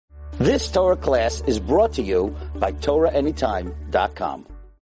This Torah class is brought to you by TorahAnytime.com.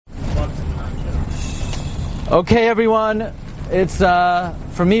 Okay, everyone. It's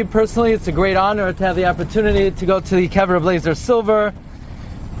for me personally, it's a great honor to have the opportunity to go to the Kever of Eliezer Silver,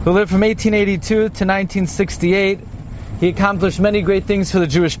 who lived from 1882 to 1968. He accomplished many great things for the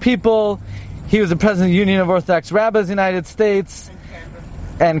Jewish people. He was the president of the Union of Orthodox Rabbis of the United States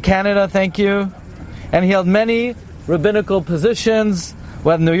and Canada. Thank you. And he held many rabbinical positions,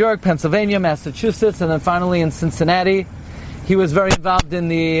 whether in New York, Pennsylvania, Massachusetts, and then finally in Cincinnati. He was very involved in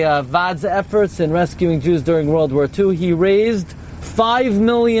the VAD's efforts in rescuing Jews during World War II. He raised $5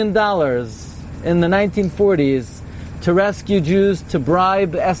 million in the 1940s to rescue Jews, to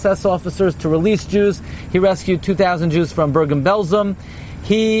bribe SS officers to release Jews. He rescued 2,000 Jews from Bergen-Belsen.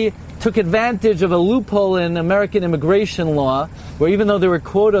 He took advantage of a loophole in American immigration law, where even though there were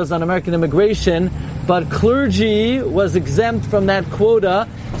quotas on American immigration, but clergy was exempt from that quota.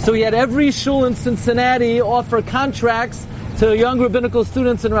 So he had every shul in Cincinnati offer contracts to young rabbinical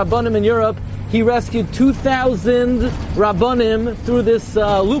students and Rabbanim in Europe. He rescued 2,000 Rabbanim through this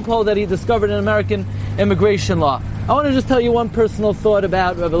loophole that he discovered in American immigration law. I want to just tell you one personal thought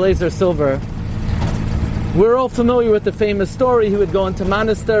about Rabbi Eliezer Silver. We're all familiar with the famous story. He would go into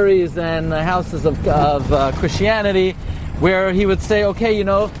monasteries and houses of Christianity, where he would say, okay, you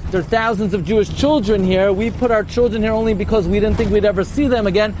know, there are thousands of Jewish children here. We put our children here only because we didn't think we'd ever see them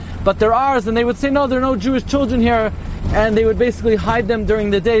again, but they're ours. And they would say, no, there are no Jewish children here. And they would basically hide them during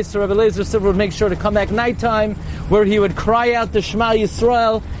the day. So Rabbi Eliezer Silver would make sure to come back nighttime, where he would cry out the Shema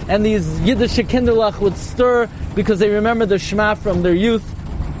Yisrael, and these Yiddish Kinderlach would stir because they remember the Shema from their youth.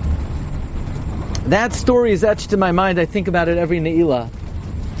 That story is etched in my mind. I think about it every Ne'ilah,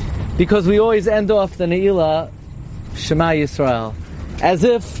 because we always end off the Ne'ilah Shema Yisrael, as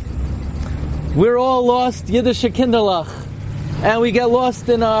if we're all lost Yiddish Kinderlach, and we get lost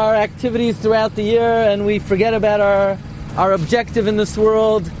in our activities throughout the year, and we forget about our objective in this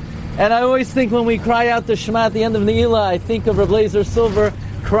world. And I always think when we cry out the Shema at the end of Ne'ilah, I think of Rabbi Eliezer Silver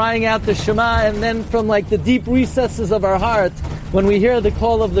crying out the Shema, and then from like the deep recesses of our heart, when we hear the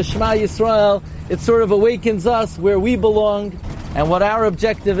call of the Shema Yisrael, it sort of awakens us where we belong and what our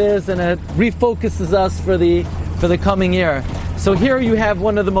objective is, and it refocuses us for the coming year. So here you have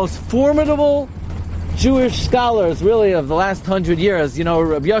one of the most formidable Jewish scholars, really, of the last 100 years. You know,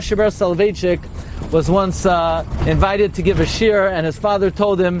 Rabbi Yoshe Ber Soloveitchik was once invited to give a shir, and his father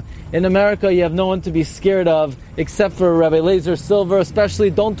told him, in America you have no one to be scared of except for Rabbi Eliezer Silver, especially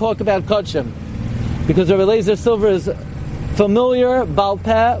don't talk about Kachim, because Rabbi Eliezer Silver is familiar, Baal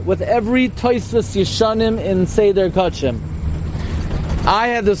Peh, with every Tosfos Yeshanim in Seder Kachim. I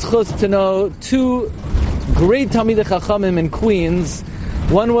had the zchus to know two great Talmidei Chachamim in Queens.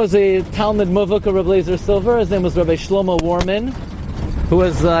 One was a Talmud Muvuk of Rabbi Eliezer Silver. His name was Rabbi Shlomo Warman, who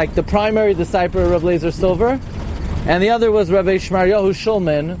was like the primary disciple of Rabbi Eliezer Silver. And the other was Rabbi Shmaryahu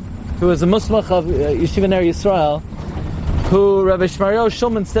Shulman, who was a Musmach of Yeshiva Ner Yisrael, who Rabbi Shmaryahu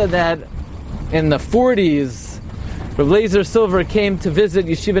Shulman said that in the 40s, Rabbi Eliezer Silver came to visit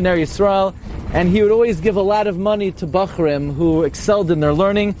Yeshiva Ner Yisrael, and he would always give a lot of money to Bachrim who excelled in their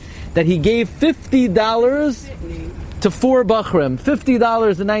learning, that he gave $50 to 4 Bachrim. $50 in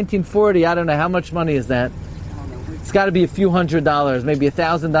 1940, I don't know, how much money is that? It's got to be a few $100, maybe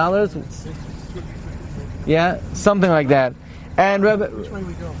 $1,000? Yeah, something like that. And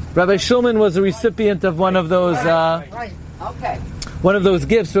Rabbi Shulman was a recipient of one of those one of those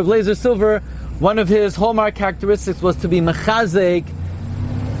gifts. Rabbi Eliezer Silver, one of his hallmark characteristics was to be mechazek,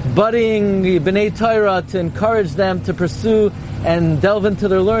 budding B'nai Torah, to encourage them to pursue and delve into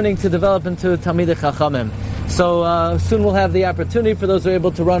their learning, to develop into Talmidei Chachamim. So soon we'll have the opportunity for those who are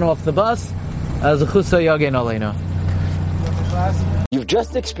able to run off the bus. You've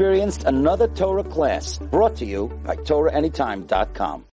just experienced another Torah class brought to you by TorahAnytime.com.